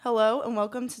Hello and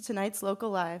welcome to tonight's Local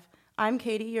Live. I'm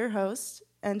Katie, your host,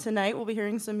 and tonight we'll be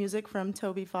hearing some music from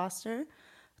Toby Foster.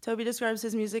 Toby describes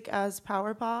his music as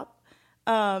power pop.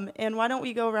 And why don't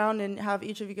we go around and have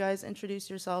each of you guys introduce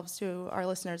yourselves to our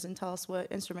listeners and tell us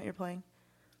what instrument you're playing.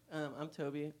 I'm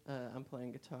Toby. I'm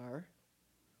playing guitar.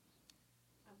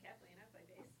 I'm Kathleen. I play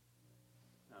bass.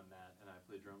 I'm Matt, and I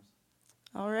play drums.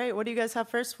 All right, what do you guys have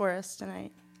first for us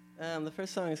tonight? The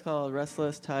first song is called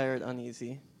Restless, Tired,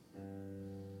 Uneasy.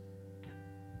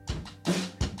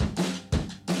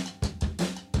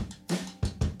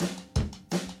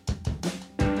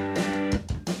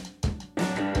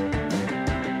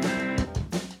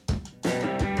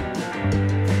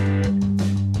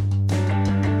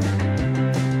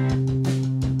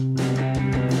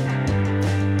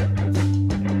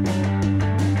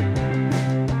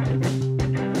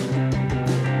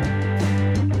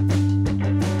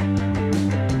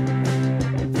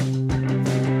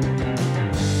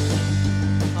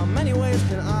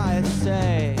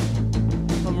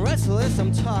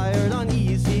 I'm tired,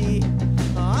 uneasy.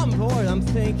 I'm bored, I'm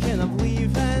thinking of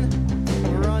leaving.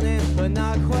 I'm running, but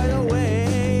not quite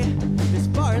away. It's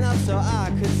far enough so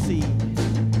I could see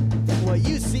what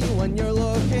you see when you're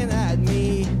looking at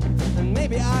me. And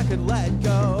maybe I could let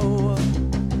go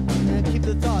and keep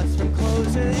the thoughts from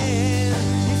closing in.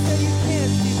 You say you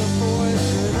can't see the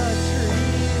forest for the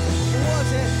trees. It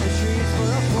wasn't the trees for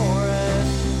the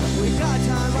forest. We got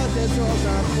time, but this world's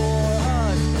not for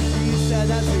us. You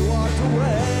said as we walked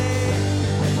away.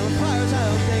 On fires I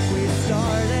don't think we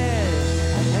started.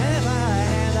 And if I had a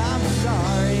hand, I'm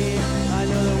sorry. I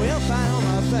know that we'll find home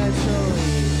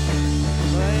eventually,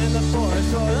 in the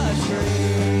forest or the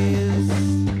trees.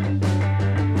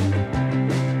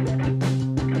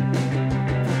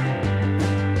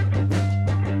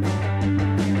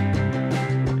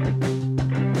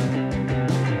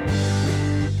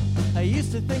 I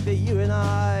used to think that you and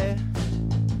I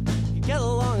could get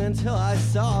along until I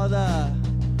saw the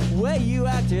way you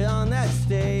acted on that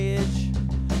stage.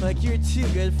 Like you're too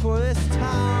good for this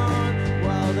town,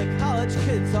 while the college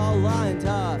kids all lined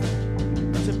up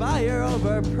to buy your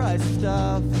overpriced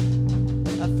stuff.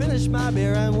 I finished my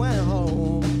beer and went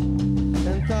home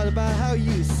and thought about how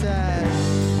you said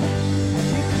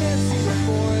you can't see the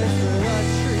forest for the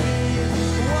trees.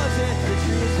 It wasn't the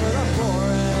trees for the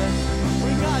forest.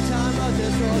 We got time, but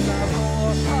this was not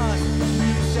for us.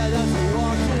 You said as we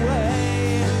walked away.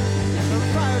 The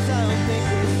fires I don't think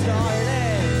we started.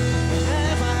 And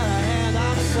if I had a hand,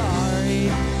 I'm sorry.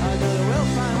 I know that we'll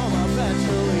find home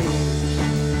eventually.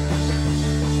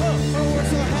 Oh, we're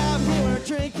so happy, we're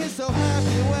drinking, so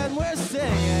happy when we're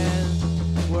singing.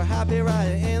 We're happy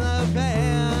riding in a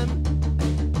van.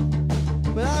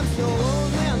 But I'm still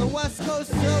lonely on the West Coast,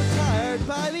 so tired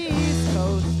by the East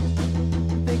Coast.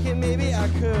 Thinking maybe I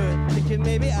could, thinking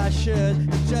maybe I should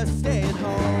just stay at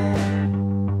home.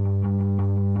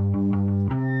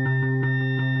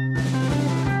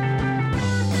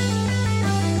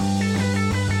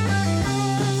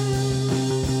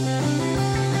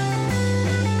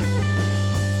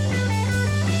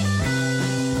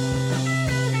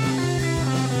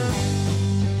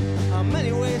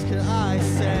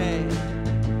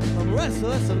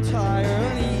 Restless, I'm tired,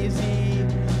 uneasy.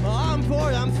 I'm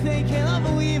bored, I'm thinking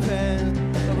of leaving.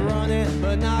 I'm running,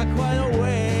 but not quite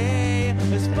away.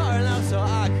 It's far enough so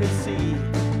I could see.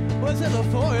 Was it the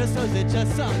forest or was it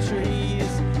just some trees?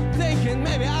 Thinking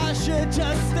maybe I should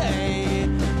just stay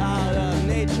out of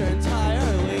nature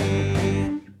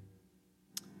entirely.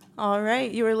 All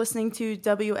right, you are listening to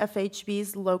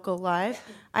WFHB's Local Live.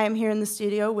 I am here in the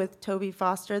studio with Toby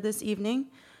Foster this evening.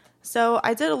 So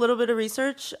I did a little bit of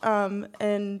research,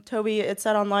 and Toby, it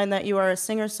said online that you are a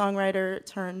singer-songwriter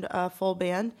turned full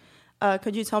band.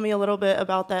 Could you tell me a little bit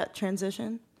about that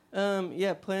transition?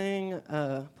 Yeah, playing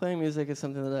music is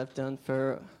something that I've done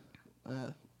for,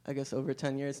 I guess, over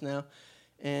 10 years now,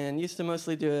 and used to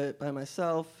mostly do it by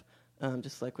myself,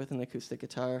 just like with an acoustic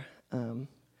guitar, and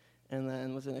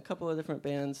then was in a couple of different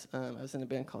bands. I was in a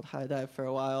band called High Dive for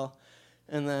a while,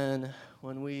 and then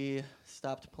when we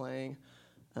stopped playing,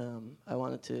 I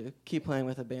wanted to keep playing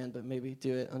with a band, but maybe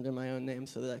do it under my own name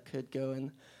so that I could go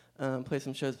and play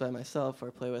some shows by myself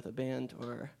or play with a band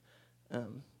or, I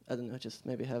don't know, just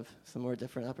maybe have some more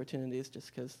different opportunities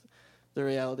just because the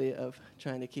reality of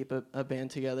trying to keep a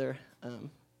band together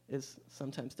is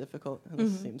sometimes difficult, and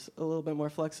this seems a little bit more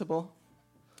flexible.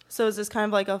 So is this kind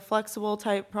of like a flexible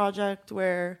type project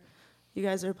where you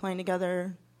guys are playing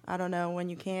together, I don't know, when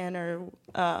you can, or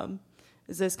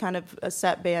is this kind of a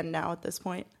set band now at this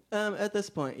point? At this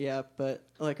point, yeah. But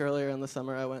like earlier in the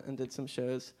summer, I went and did some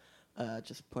shows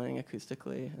just playing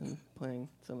acoustically and playing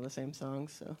some of the same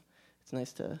songs. So it's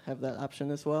nice to have that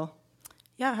option as well.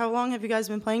 Yeah, how long have you guys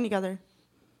been playing together?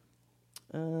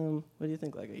 What do you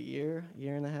think, like a year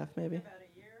and a half maybe? About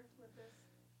a year with this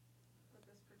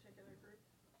particular group.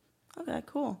 Okay,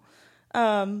 cool.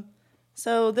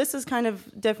 So this is kind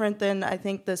of different than, I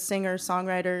think, the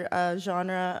singer-songwriter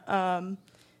genre.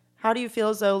 How do you feel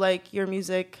as though, like, your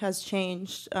music has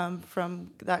changed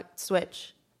from that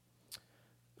switch?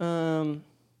 Well,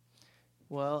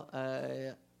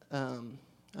 I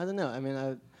don't know. I mean,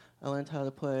 I learned how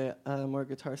to play more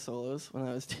guitar solos when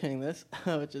I was doing this,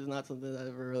 which is not something that I've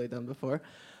ever really done before.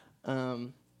 I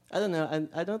don't know.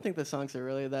 I don't think the songs are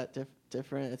really that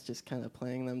different. It's just kind of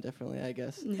playing them differently, I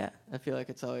guess. Yeah. I feel like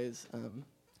it's always,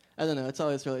 I don't know, it's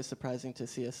always really surprising to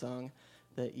see a song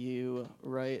that you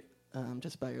write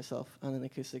just by yourself on an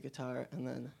acoustic guitar, and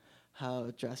then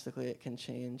how drastically it can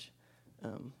change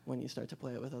when you start to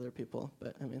play it with other people.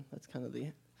 But, I mean, that's kind of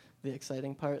the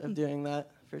exciting part of doing that,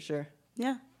 for sure.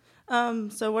 Yeah.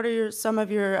 So what are some of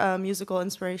your musical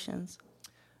inspirations?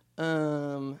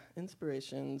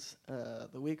 Inspirations, the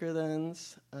Weaker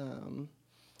Thans.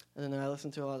 I don't know, I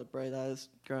listened to a lot of Bright Eyes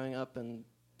growing up and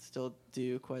still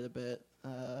do quite a bit.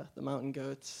 The Mountain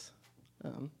Goats.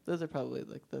 Those are probably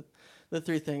like the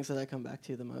three things that I come back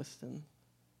to the most and,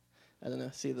 I don't know,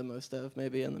 see the most of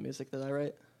maybe in the music that I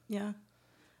write. Yeah.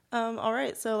 All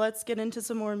right, so let's get into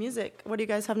some more music. What do you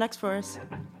guys have next for us?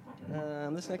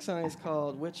 This next song is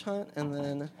called Witch Hunt, and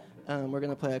then we're going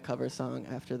to play a cover song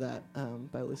after that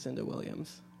by Lucinda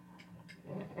Williams.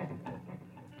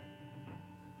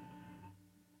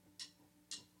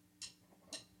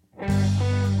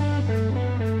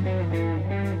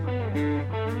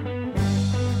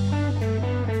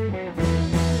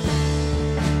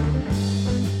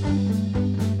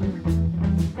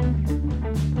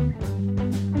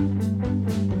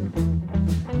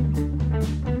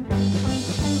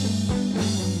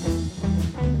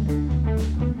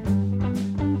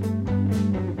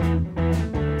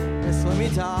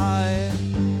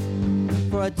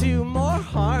 I do more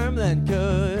harm than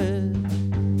good.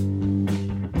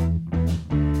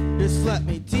 Just let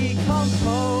me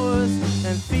decompose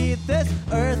and feed this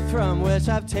earth from which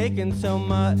I've taken so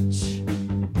much.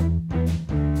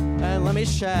 And let me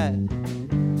shed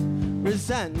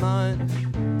resentment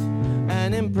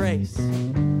and embrace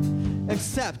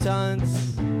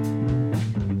acceptance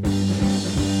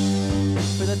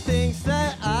for the things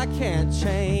that I can't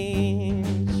change.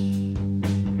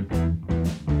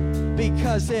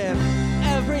 Because if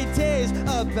every day's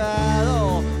a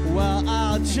battle, well,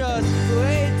 I'll just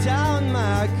lay down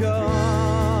my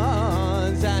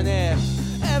guns. And if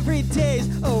every day's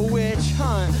a witch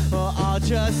hunt, well, I'll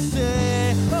just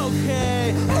say,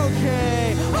 okay,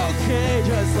 okay, okay,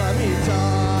 just let me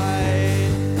die.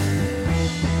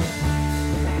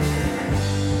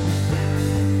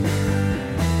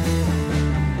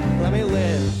 Let me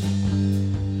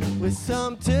live with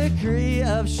some degree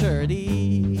of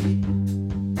surety,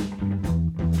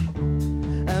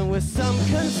 with some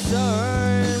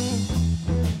concern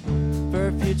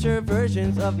for future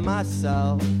versions of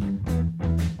myself.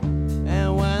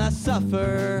 And when I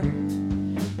suffer,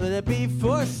 let it be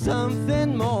for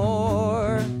something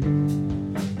more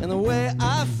than the way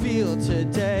I feel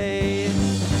today.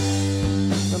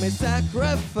 Let me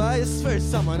sacrifice for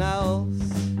someone else.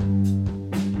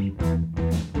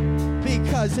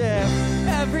 Because if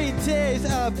every day's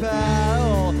a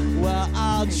battle, well,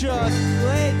 I'll just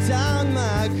lay down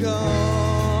my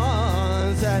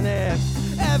guns. And if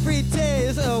every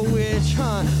day's a witch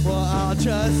hunt, well, I'll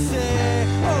just say,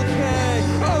 okay,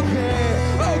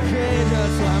 okay, okay,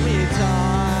 just let me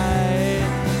die.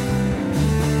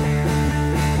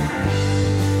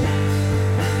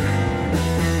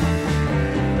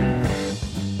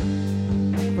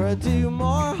 For I do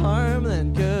more harm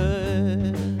than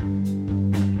good.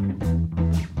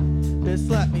 Just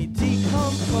let me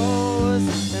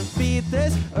decompose and feed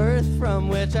this earth from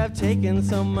which I've taken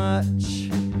so much.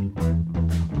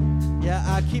 Yeah,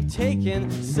 I keep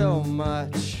taking so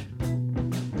much.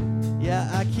 Yeah,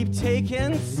 I keep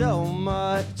taking so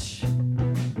much.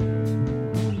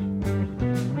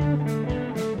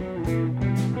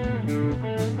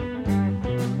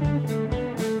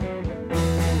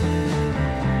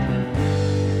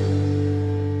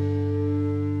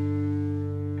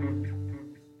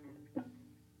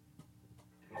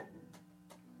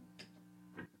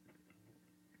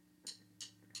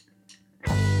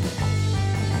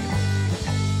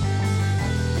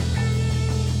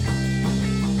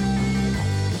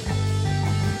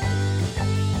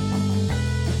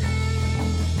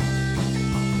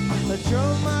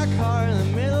 Drove my car in the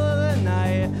middle of the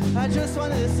night. I just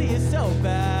wanted to see you so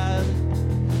bad.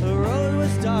 The road was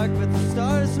was dark, but the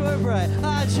stars were bright.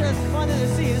 I just wanted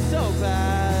to see it so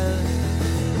bad.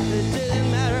 It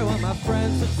didn't matter what my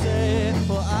friends would say.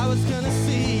 Well, I was gonna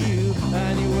see you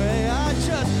anyway. I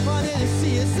just wanted to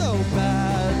see it so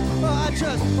bad. Oh, I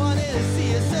just wanted to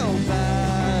see it so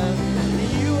bad.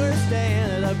 You were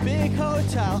staying at a big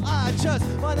hotel. I just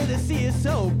wanted to see it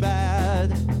so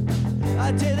bad.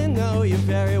 I didn't know you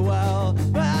very well,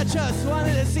 but I just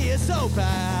wanted to see it so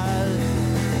bad.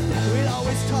 We'd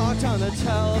always talked on the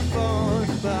telephone,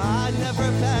 but I'd never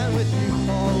been with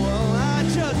you all alone. I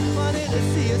just wanted to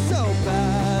see it so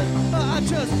bad. I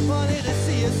just wanted to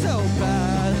see it so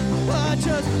bad. I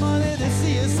just wanted to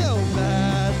see it so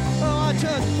bad. Oh, I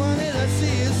just wanted to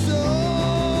see it so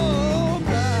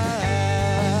bad.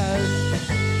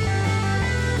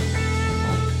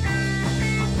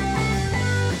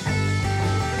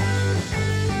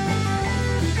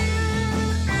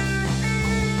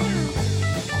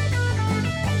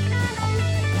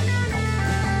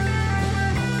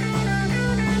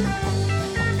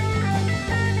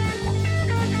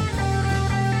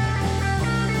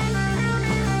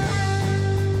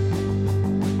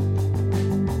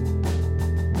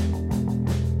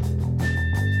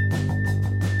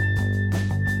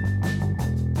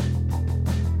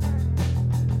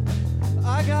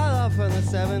 I got off on the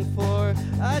 7th floor.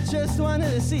 I just wanted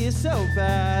to see you so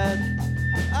bad.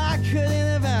 I couldn't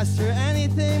have asked for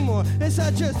anything more. Yes,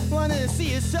 I just wanted to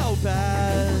see you so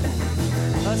bad.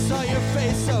 I saw your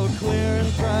face so clear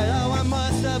and bright. Oh, I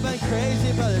must have been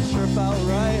crazy, but it sure felt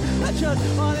right. I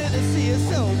just wanted to see you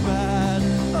so bad.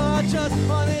 Oh, I just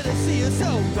wanted to see you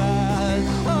so bad.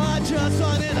 Oh, I just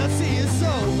wanted to see you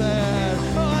so bad.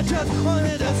 Oh, I just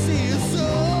wanted to see you so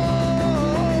bad.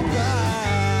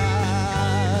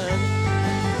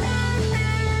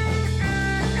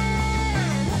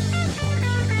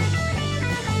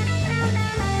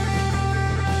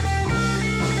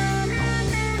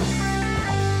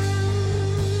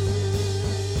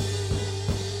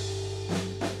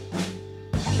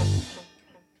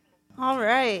 All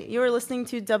right, you are listening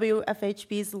to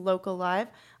WFHB's Local Live.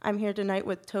 I'm here tonight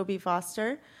with Toby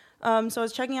Foster. So I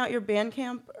was checking out your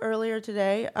Bandcamp earlier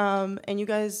today, and you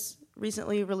guys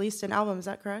recently released an album. Is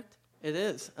that correct? It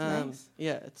is. Nice.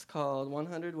 Yeah, it's called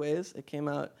 100 Ways. It came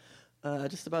out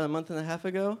just about a month and a half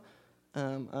ago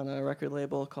on a record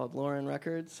label called Lauren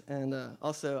Records, and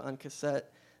also on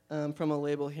cassette from a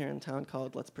label here in town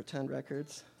called Let's Pretend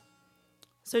Records.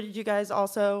 So did you guys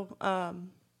also,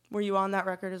 were you on that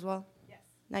record as well? Yes.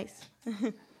 Nice. Yeah,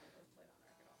 but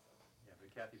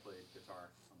Kathy played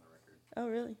guitar on the record. Oh,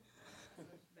 really?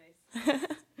 Bass.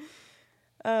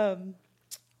 What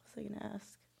was I going to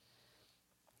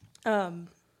ask?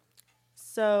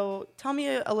 So tell me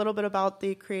a little bit about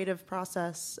the creative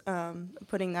process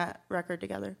putting that record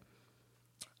together.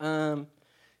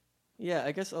 Yeah,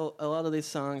 I guess a lot of these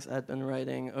songs I'd been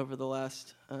writing over the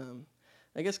last,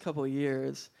 couple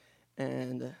years,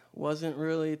 and wasn't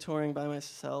really touring by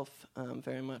myself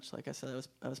very much. Like I said,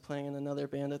 I was playing in another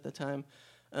band at the time,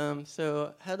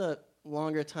 so had a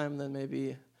longer time than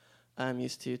maybe I'm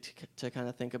used to kind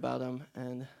of think about them,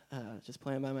 and just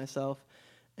playing by myself.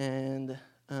 And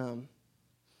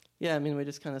yeah, I mean, we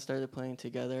just kind of started playing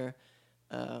together.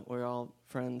 We're all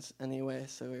friends anyway,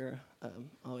 so we were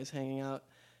always hanging out.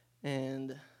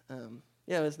 And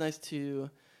yeah, it was nice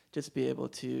to just be able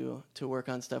to work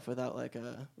on stuff without like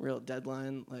a real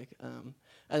deadline. Like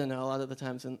I don't know, a lot of the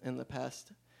times in the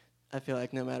past, I feel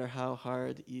like no matter how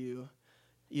hard you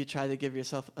try to give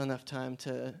yourself enough time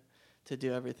to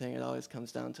do everything, it always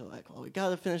comes down to like, well, we got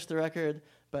to finish the record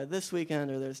by this weekend,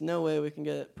 or there's no way we can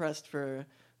get it pressed for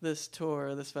this tour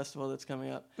or this festival that's coming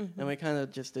up. Mm-hmm. And we kind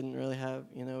of just didn't really have,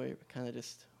 we kind of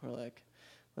just were like,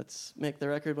 let's make the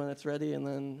record when it's ready, and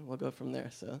then we'll go from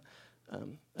there. So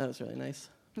that was really nice.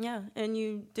 Yeah,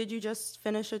 and did you just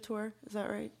finish a tour? Is that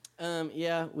right?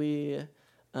 Yeah, we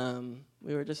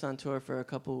were just on tour for a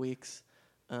couple weeks,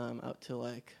 out to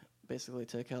like basically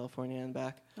to California and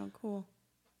back. Oh, cool.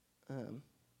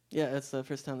 Yeah, it's the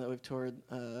first time that we've toured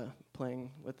playing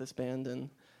with this band and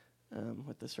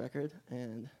with this record,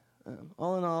 and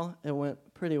all in all, it went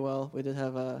pretty well. We did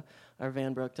have our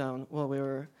van broke down while we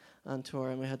were on tour,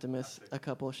 and we had to miss a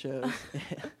couple shows.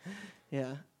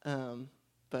 Yeah,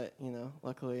 but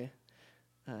luckily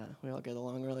we all get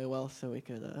along really well, so we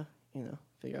could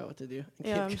figure out what to do. And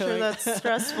yeah, I'm keep sure going. that's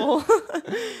stressful.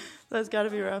 That's got to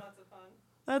be rough. Lots of fun.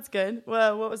 That's good.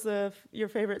 Well, what was your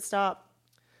favorite stop?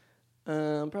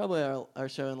 Probably our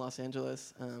show in Los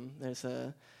Angeles. There's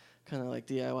a kind of like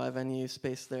DIY venue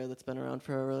space there that's been around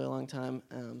for a really long time,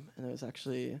 and it was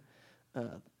actually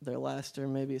their last or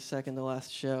maybe second to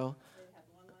last show. They had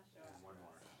one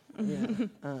last show.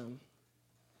 Yeah.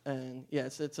 And yeah,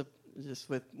 it's just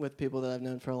with people that I've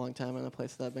known for a long time and a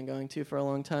place that I've been going to for a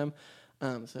long time.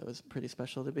 So it was pretty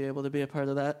special to be able to be a part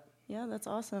of that. Yeah, that's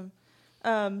awesome.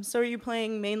 So are you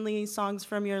playing mainly songs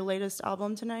from your latest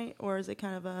album tonight, or is it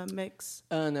kind of a mix?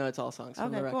 No, it's all songs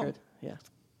from the Okay, cool. record. Yeah.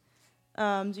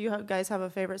 Do you guys have a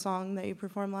favorite song that you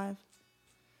perform live?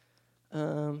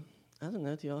 I don't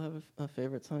know. Do y'all have a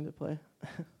favorite song to play?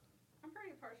 I'm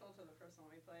pretty partial to the first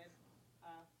one we played,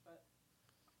 but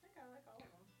I think I like all of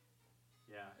them.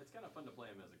 Yeah, it's kind of fun to play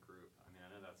them as a group. I mean,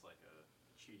 I know that's like a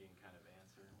cheating kind of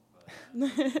answer, but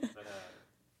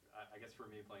I guess for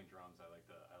me playing drums, I like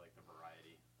the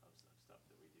variety of stuff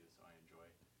that we do. So I enjoy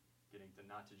getting to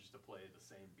not to just to play the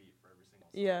same beat for every single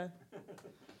song. Yeah.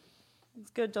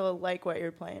 It's good to like what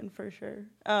you're playing for sure.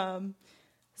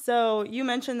 So you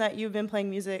mentioned that you've been playing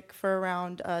music for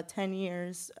around 10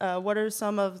 years. What are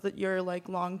some of your like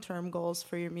long-term goals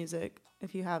for your music,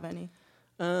 if you have any?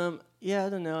 Yeah, I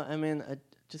don't know. I mean, I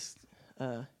just,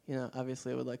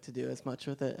 obviously I would like to do as much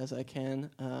with it as I can.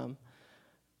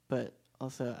 But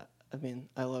also, I mean,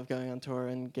 I love going on tour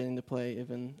and getting to play,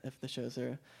 even if the shows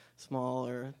are small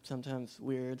or sometimes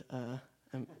weird.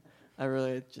 I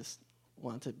really just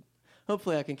want to.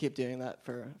 Hopefully, I can keep doing that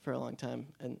for a long time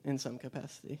and in some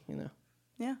capacity,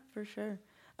 Yeah, for sure.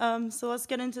 So let's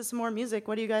get into some more music.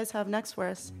 What do you guys have next for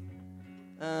us?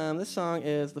 This song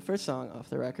is the first song off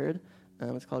the record.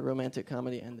 It's called Romantic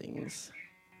Comedy Endings.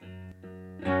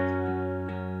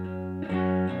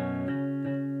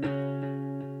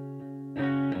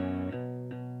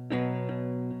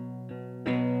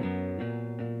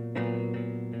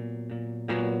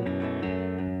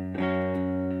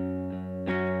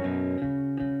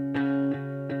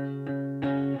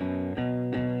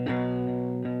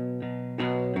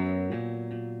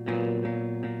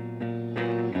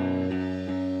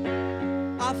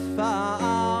 I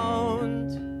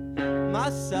found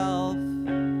myself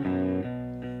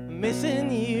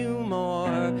missing you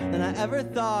more than I ever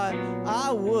thought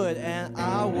I would, and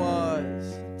I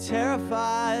was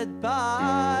terrified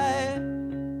by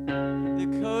the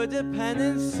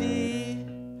codependency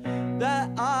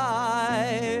that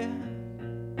I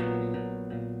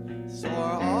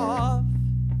soar off,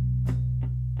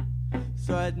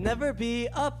 so I'd never be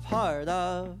a part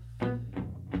of.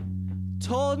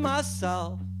 Told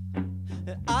myself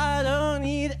that I don't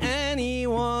need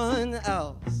anyone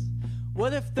else.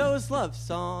 What if those love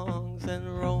songs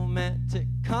and romantic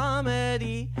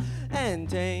comedy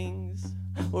endings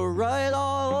were right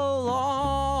all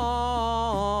along?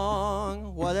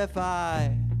 What if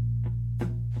I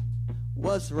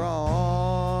was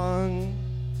wrong?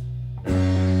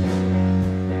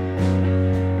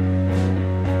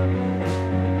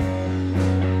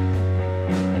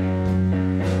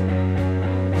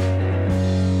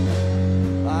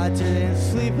 I didn't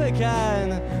sleep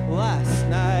again last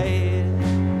night.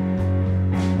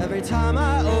 Every time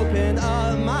I opened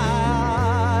up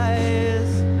my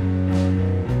eyes,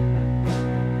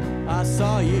 I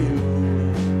saw you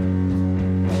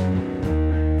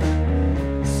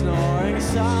snoring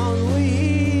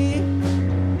soundly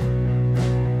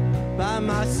by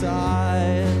my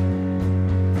side.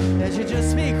 As you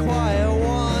just be quiet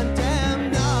one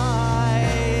damn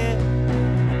night.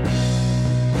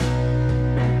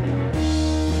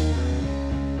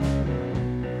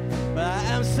 But I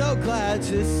am so glad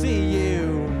to see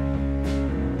you.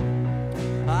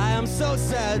 I am so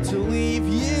sad to leave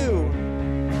you.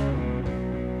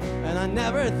 And I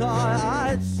never thought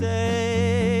I'd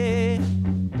say,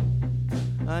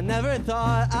 I never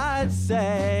thought I'd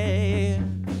say,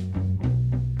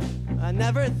 I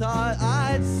never thought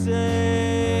I'd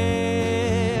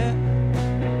say,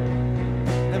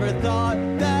 never thought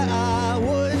that I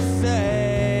would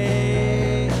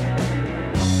say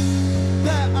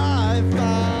that I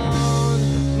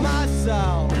found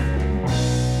myself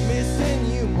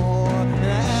missing you more than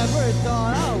I ever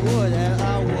thought I would, and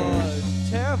I was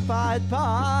terrified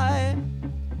by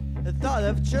the thought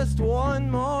of just one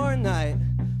more night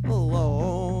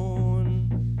alone.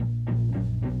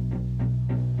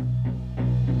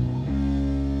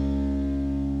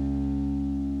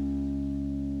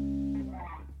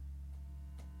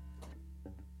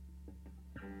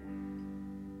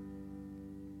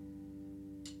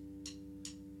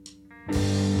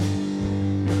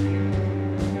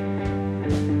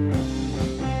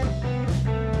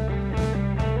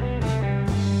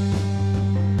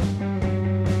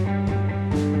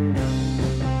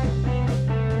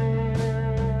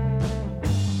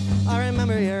 I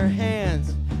remember your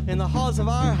hands in the halls of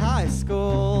our high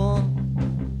school.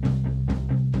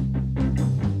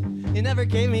 You never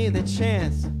gave me the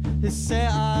chance to say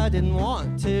I didn't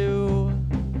want to.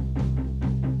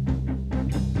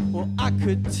 I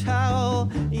could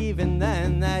tell even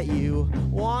then that you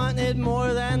wanted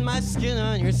more than my skin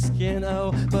on your skin.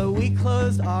 Oh, but we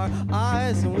closed our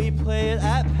eyes and we played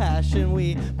at passion.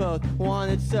 We both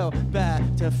wanted so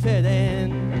bad to fit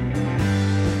in.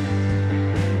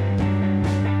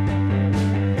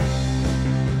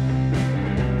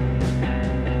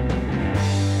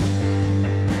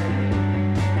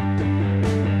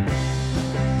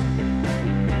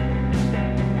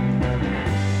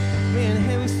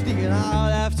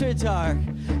 After dark,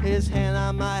 his hand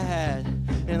on my head,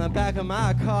 in the back of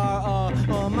my car.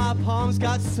 Oh, my palms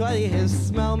got sweaty, his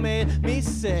smell made me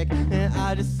sick, and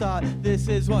I just thought this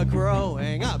is what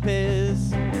growing up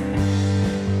is.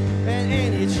 And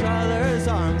in each other's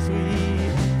arms we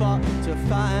fought to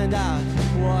find out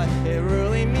what it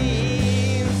really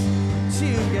means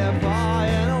to get by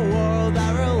in a world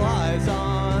that relies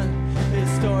on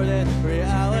distorted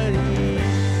reality.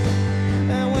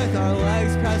 And with our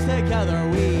legs pressed together,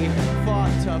 we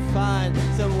fought to find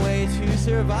some way to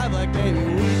survive like maybe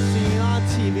we'd seen on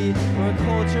TV, or a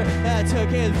culture that took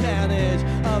advantage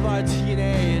of our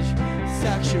teenage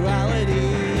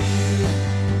sexuality.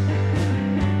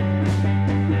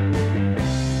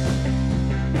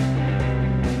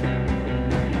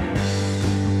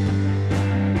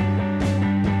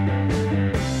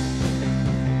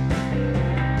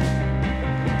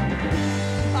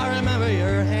 I remember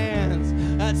your hands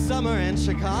that summer in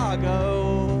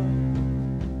Chicago,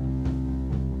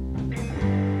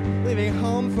 leaving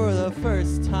home for the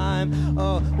first time.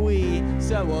 Oh, we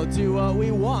said we'll do what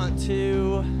we want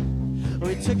to.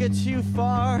 We took it too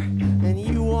far, and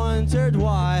you wondered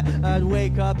why I'd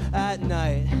wake up at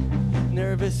night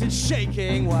nervous and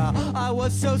shaking while I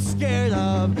was so scared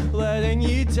of letting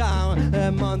you down.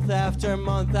 And month after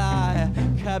month I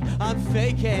kept on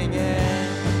faking it.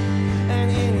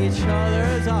 And in each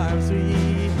other's arms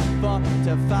we fought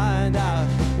to find out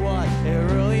what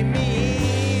it really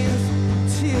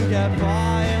means to get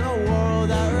by in a world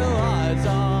that relies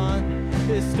on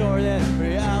distorted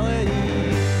reality.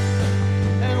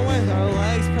 And with our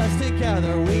legs pressed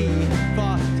together we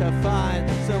fought to find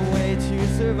some way to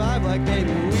survive like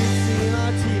maybe we'd seen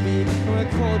on TV, from a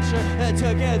culture that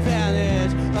took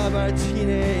advantage of our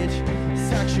teenage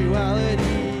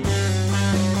sexuality.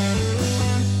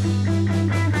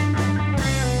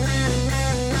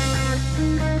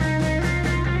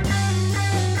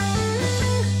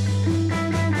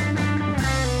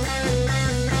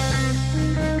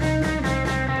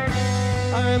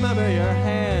 I remember your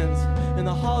hands in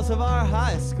the halls of our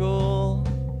high school.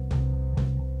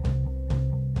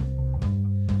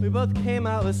 We both came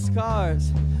out with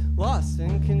scars, lost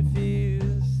and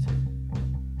confused.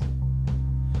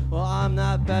 Well, I'm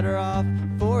not better off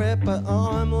for it, but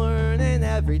I'm learning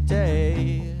every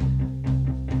day.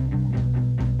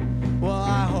 Well,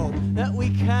 I hope that we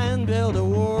can build a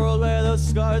world where those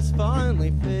scars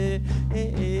finally fade.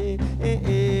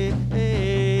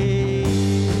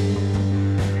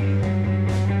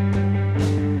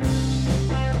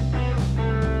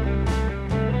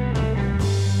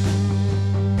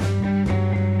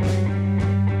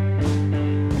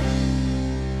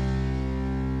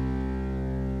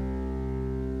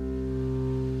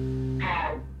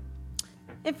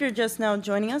 If you're just now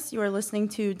joining us, you are listening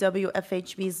to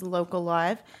WFHB's Local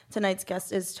Live. Tonight's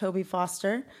guest is Toby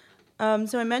Foster.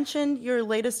 So I mentioned your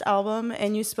latest album,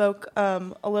 and you spoke a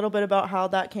little bit about how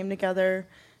that came together,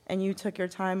 and you took your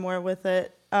time more with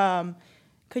it.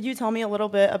 Could you tell me a little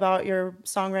bit about your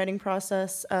songwriting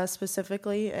process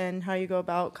specifically, and how you go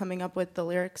about coming up with the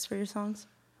lyrics for your songs?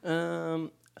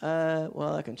 Well,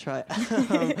 I can try.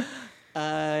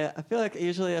 I feel like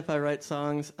usually if I write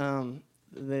songs,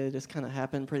 they just kind of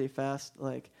happen pretty fast.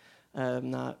 Like, I'm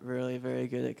not really very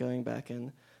good at going back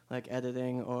and like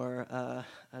editing, or I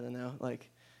don't know.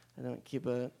 Like, I don't keep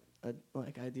a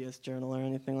like ideas journal or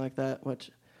anything like that.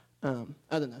 Which I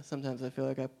don't know. Sometimes I feel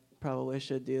like I probably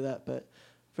should do that, but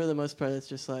for the most part, it's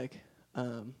just like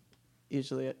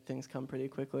usually things come pretty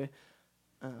quickly.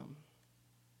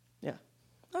 Yeah.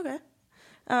 Okay.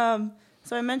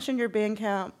 So I mentioned your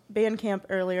Bandcamp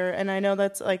earlier, and I know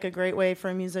that's like a great way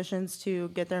for musicians to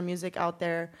get their music out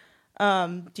there.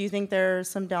 Do you think there are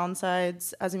some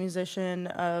downsides as a musician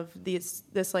of this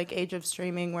like age of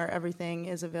streaming where everything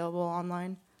is available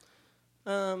online?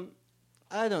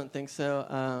 I don't think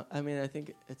so. I mean, I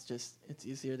think it's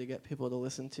easier to get people to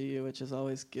listen to you, which is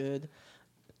always good.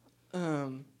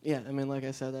 Yeah, I mean, like I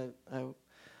said, I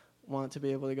want to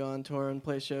be able to go on tour and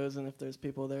play shows, and if there's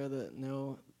people there that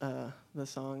know the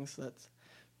songs, that's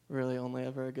really only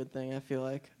ever a good thing, I feel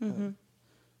like. Mm-hmm.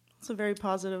 It's a very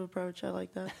positive approach. I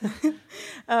like that.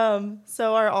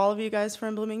 So are all of you guys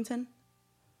from Bloomington?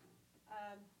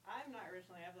 I'm not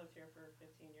originally. I've lived here for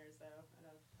 15 years though, and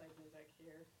I've played music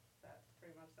here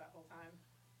pretty much that whole time,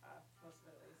 most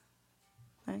of it at least.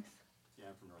 Nice. Yeah,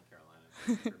 I'm from North Carolina.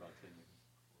 Been here for about 10 years.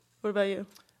 What about you?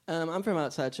 I'm from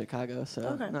outside Chicago, so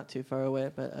Okay. not too far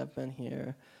away, but I've been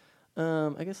here,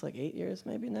 I guess like 8 years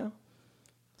maybe now.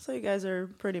 So you guys are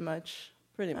pretty much.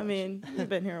 Pretty much. I mean, you've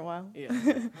been here a while.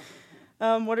 Yeah.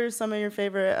 What are some of your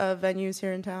favorite venues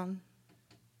here in town?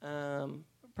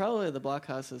 Probably the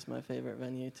Blockhouse is my favorite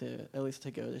venue at least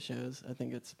to go to shows. I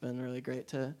think it's been really great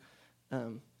to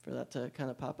for that to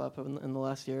kind of pop up in the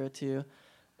last year or two.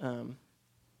 I don't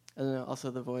know.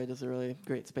 Also, the Void is a really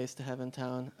great space to have in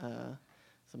town.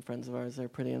 Some friends of ours are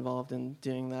pretty involved in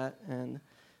doing that, and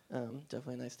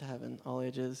definitely nice to have an all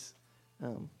ages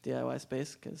DIY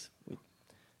space because we,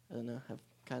 I don't know, have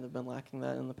kind of been lacking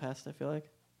that in the past. I feel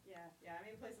like. Yeah. I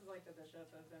mean, places like the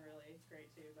Bishop have been really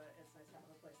great too, but it's nice to have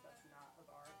a place that's not a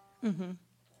bar. Mm-hmm.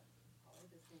 All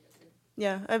ages can go to.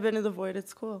 Yeah, I've been to the Void.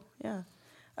 It's cool. Yeah.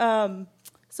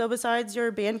 So besides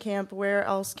your Bandcamp, where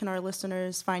else can our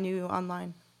listeners find you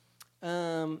online?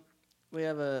 We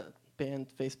have a band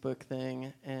Facebook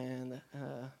thing, and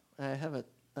I have a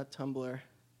Tumblr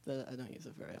that I don't use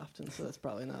it very often, so that's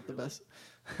probably not the best.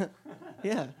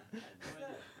 Yeah.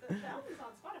 The album's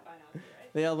on Spotify now too,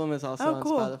 right? The album is also on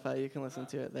cool. Spotify. You can listen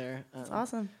to it there. That's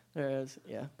awesome. There's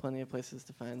plenty of places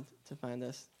to find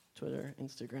us. Twitter,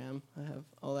 Instagram. I have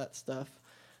all that stuff.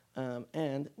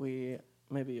 And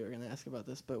maybe you were going to ask about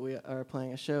this, but we are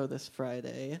playing a show this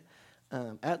Friday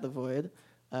at the Void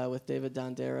with David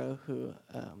Dondero, who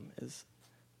is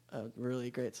a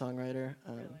really great songwriter.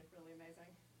 Really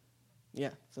amazing.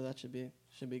 Yeah, so that should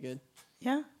be good.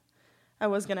 Yeah. I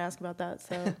was going to ask about that,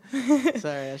 so.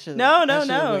 Sorry, I should. No.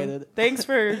 Waited. Thanks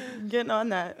for getting on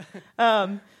that.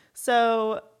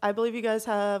 So I believe you guys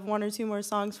have one or two more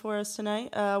songs for us tonight.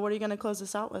 What are you going to close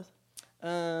us out with?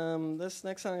 This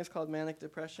next song is called Manic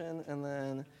Depression, and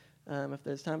then if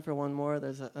there's time for one more,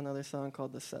 there's another song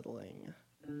called The Settling.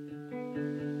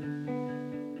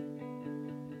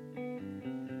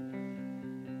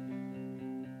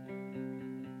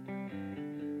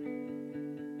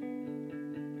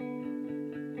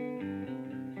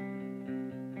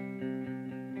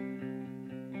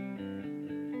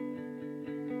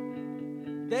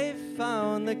 They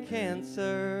found the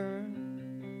cancer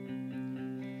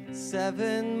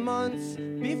 7 months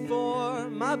before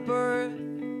my birth.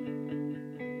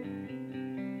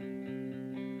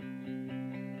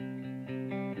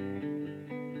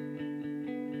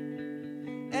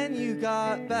 And you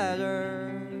got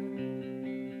better.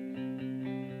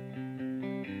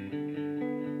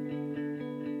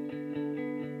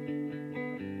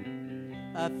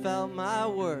 I felt my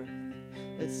worth.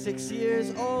 At 6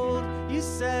 years old, you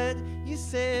said you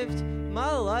saved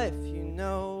my life, you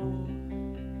know.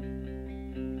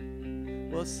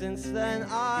 Well, since then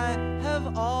I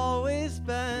have always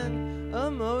been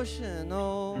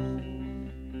emotional.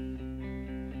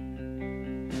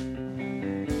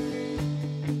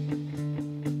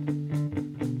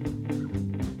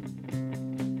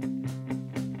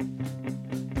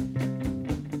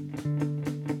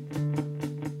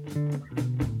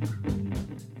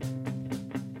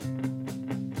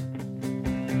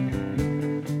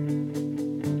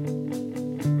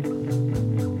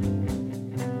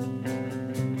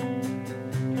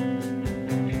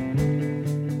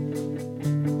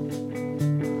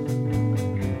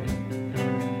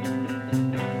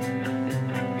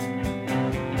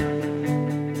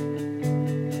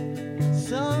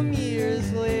 Some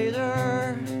years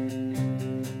later,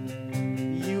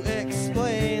 you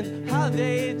explained how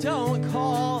they don't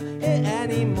call it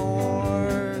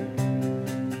anymore.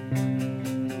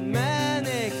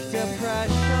 Manic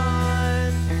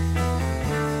depression,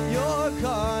 you're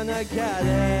gonna get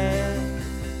it.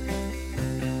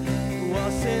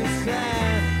 Well, since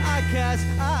then, I guess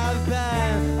I've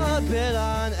been a bit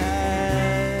on edge.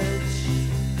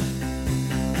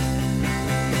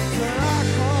 So I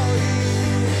call you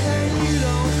and you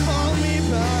don't call me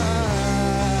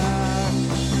back.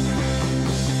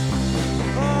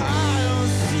 Oh, I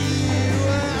don't see you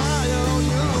and I don't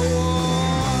know why.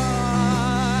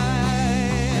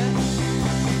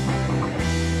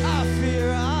 I fear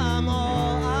I'm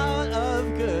all out of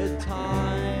good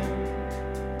time,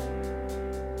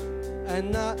 and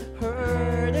not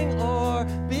hurting or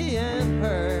being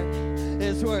hurt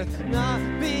is worth not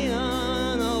being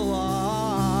alive.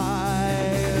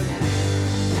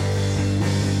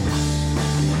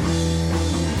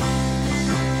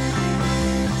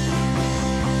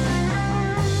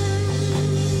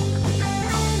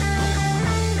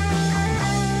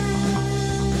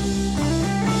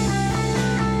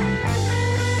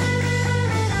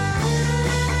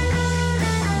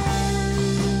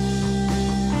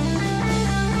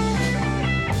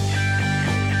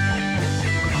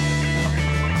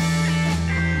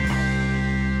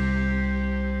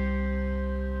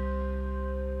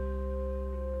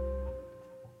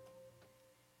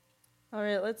 All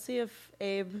right, let's see if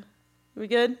Abe... We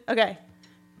good? Okay.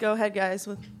 Go ahead, guys,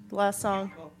 with the last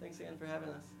song. Well, thanks again for having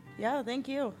us. Yeah, thank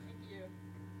you. Thank you.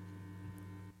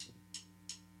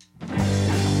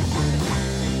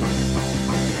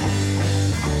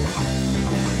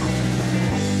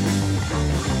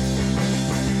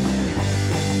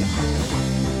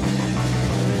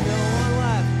 There's no one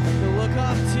left to look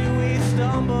up to. We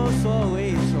stumble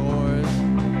slowly towards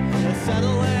the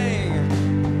settling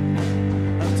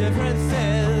of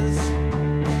differences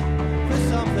for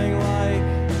something like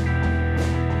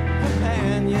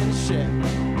companionship.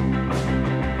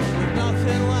 With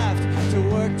nothing left to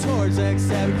work towards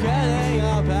except getting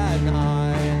up at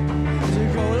night to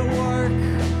go to work.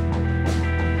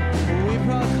 We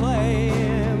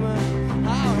proclaim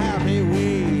how happy we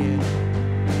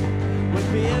would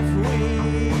be if we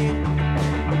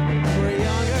were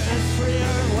younger and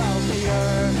freer and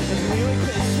wealthier. If we would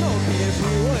quit smoking, if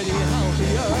we would eat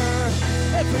healthier.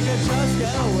 If we could just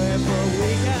get away for a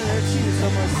weekend or choose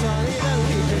somewhere sunny, then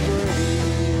we could breathe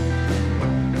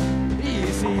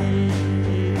easy.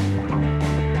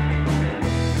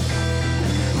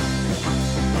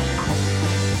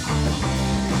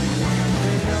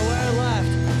 There's nowhere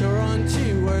left to run to.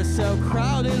 We're so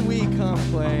crowded we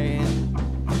complain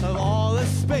of all the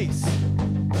space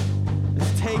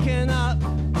that's taken up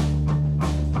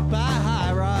by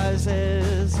high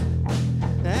rises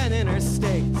and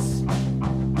interstates.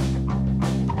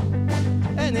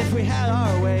 And if we had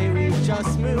our way, we'd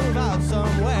just move out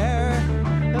somewhere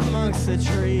amongst the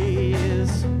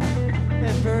trees.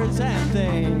 And birds and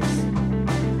things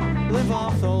live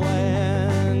off the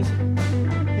land.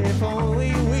 If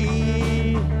only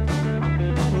we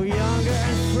were younger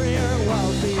and freer and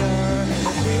wealthier.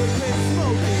 If we would quit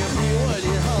smoking, if we would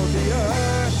eat healthier.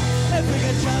 If we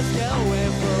could just get away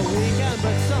for a weekend,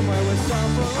 but somewhere with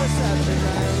some reception,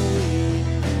 and we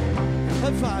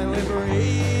could finally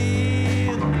breathe.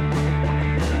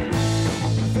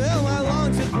 Fill my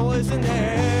lungs with poison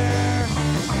air.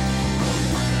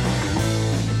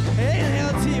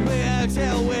 Inhale deeply,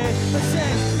 exhale with the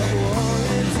sense of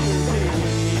wanting to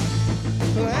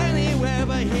be anywhere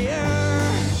but here.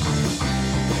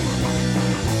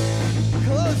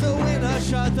 Close the window,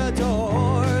 shut the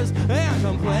doors, and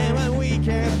complain when we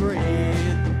can't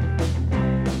breathe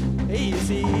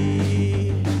easy.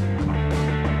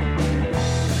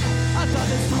 I thought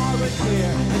this small but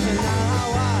clear, this is not how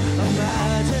I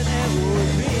imagined it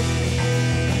would be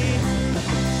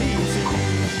easy.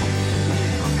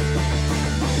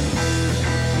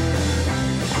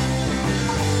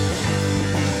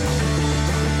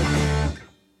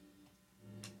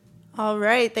 All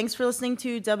right, thanks for listening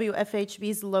to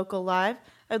WFHB's Local Live.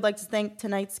 I'd like to thank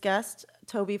tonight's guest,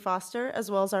 Toby Foster,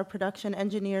 as well as our production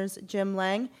engineers, Jim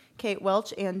Lang, Kate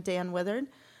Welch, and Dan Withard.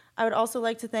 I would also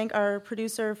like to thank our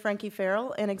producer, Frankie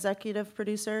Farrell, and executive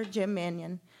producer, Jim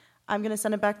Mannion. I'm going to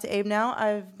send it back to Abe now.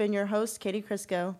 I've been your host, Katie Crisco.